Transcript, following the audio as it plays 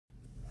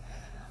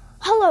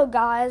Hello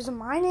guys,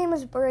 my name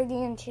is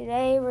Brady and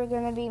today we're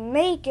going to be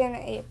making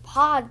a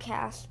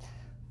podcast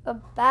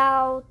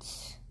about,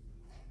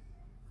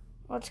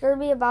 it's going to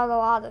be about a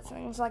lot of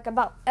things, like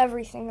about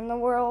everything in the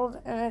world,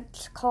 and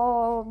it's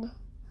called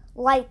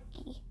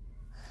Likey.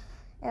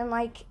 And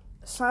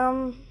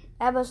some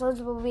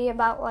episodes will be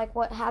about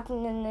what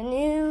happened in the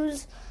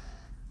news,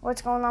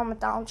 what's going on with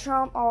Donald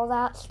Trump, all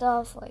that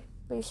stuff,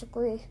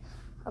 basically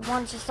a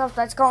bunch of stuff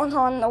that's going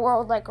on in the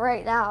world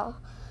right now.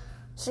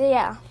 So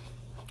yeah.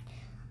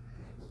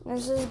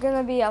 This is going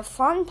to be a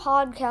fun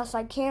podcast.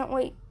 I can't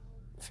wait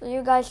for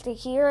you guys to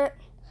hear it.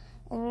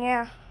 And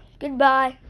yeah, goodbye.